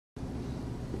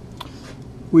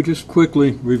we just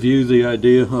quickly review the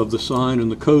idea of the sine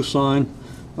and the cosine.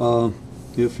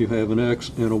 If you have an x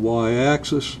and a y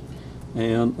axis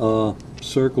and a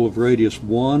circle of radius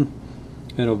 1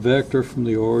 and a vector from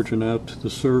the origin out to the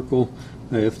circle,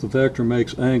 if the vector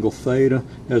makes angle theta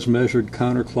as measured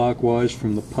counterclockwise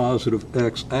from the positive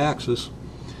x-axis,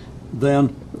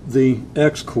 then the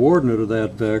x-coordinate of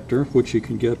that vector, which you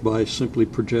can get by simply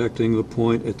projecting the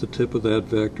point at the tip of that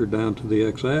vector down to the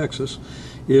x-axis,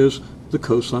 is the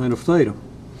cosine of theta.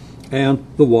 And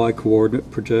the y-coordinate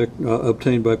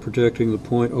obtained by projecting the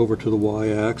point over to the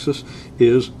y-axis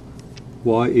is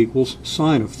y equals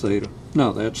sine of theta.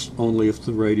 Now that's only if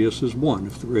the radius is 1.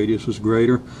 If the radius is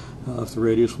greater, if the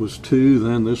radius was 2,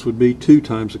 then this would be 2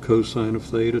 times the cosine of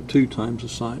theta, 2 times the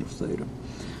sine of theta.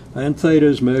 And theta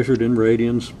is measured in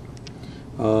radians.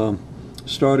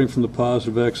 Starting from the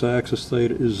positive x-axis,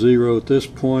 theta is 0 at this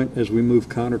point. As we move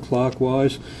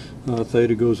counterclockwise,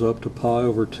 theta goes up to pi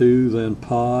over 2, then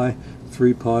pi,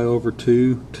 3 pi over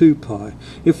 2, 2 pi.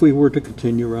 If we were to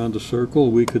continue around the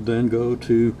circle, we could then go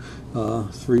to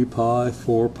 3 pi,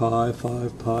 4 pi,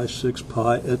 5 pi, 6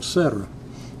 pi, etc.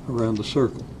 around the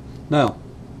circle. Now,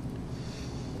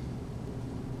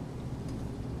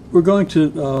 we're going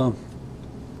to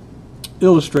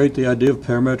illustrate the idea of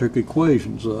parametric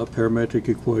equations,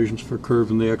 for a curve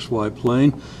in the xy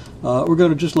plane. We're going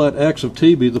to just let x of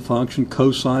t be the function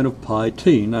cosine of pi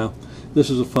t. Now, this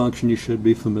is a function you should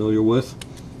be familiar with.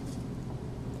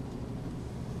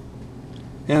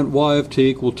 And y of t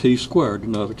equal t squared,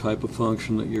 another type of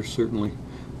function that you're certainly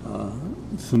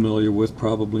familiar with,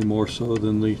 probably more so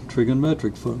than the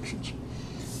trigonometric functions.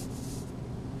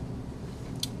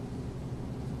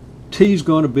 T is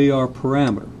going to be our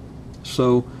parameter.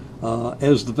 So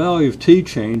as the value of t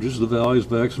changes, the values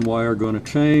of x and y are going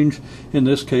to change. In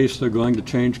this case, they're going to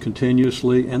change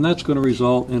continuously, and that's going to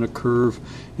result in a curve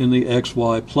in the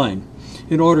xy plane.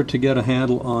 In order to get a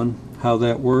handle on how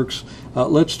that works,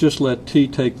 let's just let t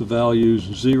take the values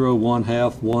 0,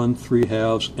 1/2, 1,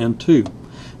 3/2, and 2.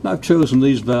 Now, I've chosen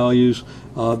these values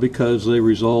because they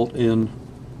result in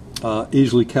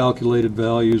easily calculated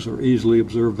values or easily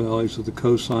observed values of the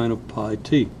cosine of pi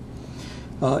t.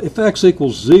 If x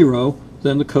equals 0,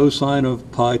 then the cosine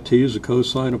of pi t is the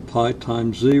cosine of pi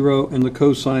times 0, and the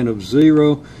cosine of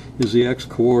 0 is the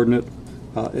x-coordinate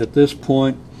at this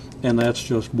point, and that's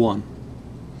just 1.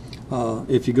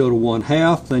 If you go to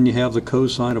 1/2, then you have the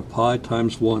cosine of pi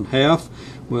times 1/2.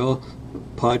 Well,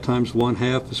 pi times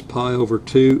 1/2 is pi over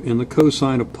 2, and the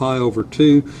cosine of pi over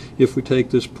 2, if we take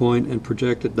this point and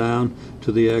project it down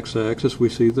to the x-axis, we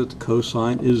see that the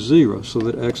cosine is 0, so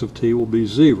that x of t will be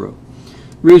 0.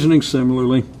 Reasoning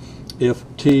similarly, if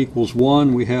t equals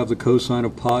 1, we have the cosine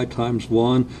of pi times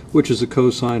 1, which is the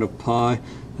cosine of pi.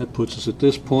 That puts us at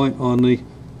this point on the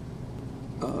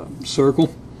circle,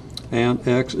 and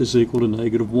x is equal to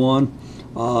 -1.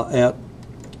 At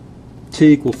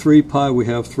t equal 3 pi, we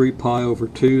have 3 pi over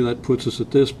 2. That puts us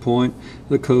at this point.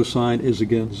 The cosine is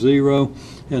again 0.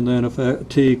 And then if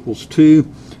t equals 2,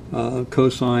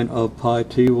 cosine of pi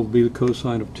t will be the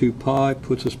cosine of 2 pi,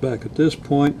 puts us back at this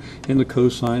point, and the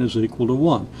cosine is equal to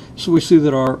 1. So we see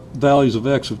that our values of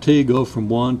x of t go from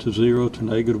 1 to 0 to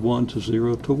 -1 to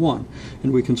 0 to 1.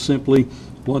 And we can simply,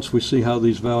 once we see how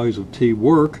these values of t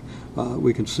work,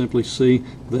 we can simply see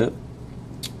that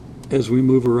as we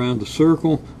move around the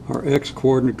circle, our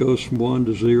x-coordinate goes from 1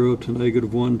 to 0 to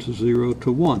 -1 to 0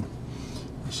 to 1.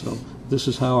 So this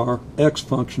is how our x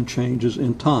function changes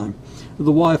in time.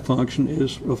 The y function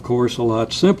is, of course, a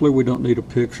lot simpler. We don't need a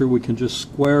picture. We can just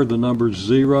square the numbers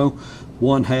 0,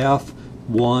 1/2,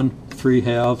 1,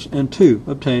 3/2, and 2,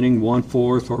 obtaining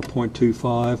 1/4 or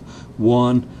 0.25,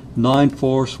 1,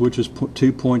 9/4, which is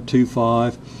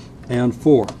 2.25, and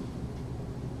 4.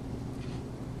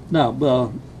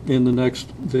 Now, in the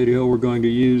next video, we're going to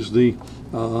use the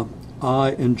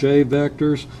I and j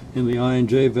vectors, and the I and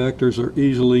j vectors are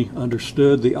easily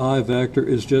understood. The I vector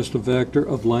is just a vector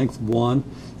of length 1.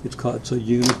 It's a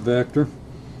unit vector,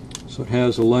 so it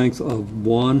has a length of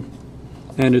 1,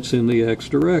 and it's in the x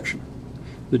direction.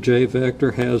 The j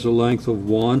vector has a length of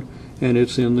 1, and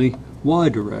it's in the y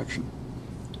direction.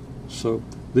 So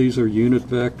these are unit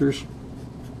vectors,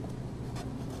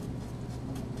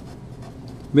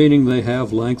 meaning they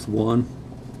have length 1.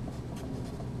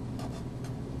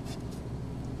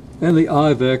 And the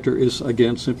I vector is,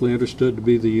 again, simply understood to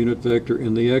be the unit vector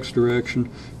in the x direction.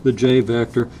 The j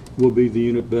vector will be the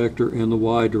unit vector in the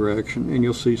y direction, and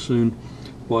you'll see soon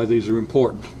why these are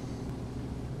important.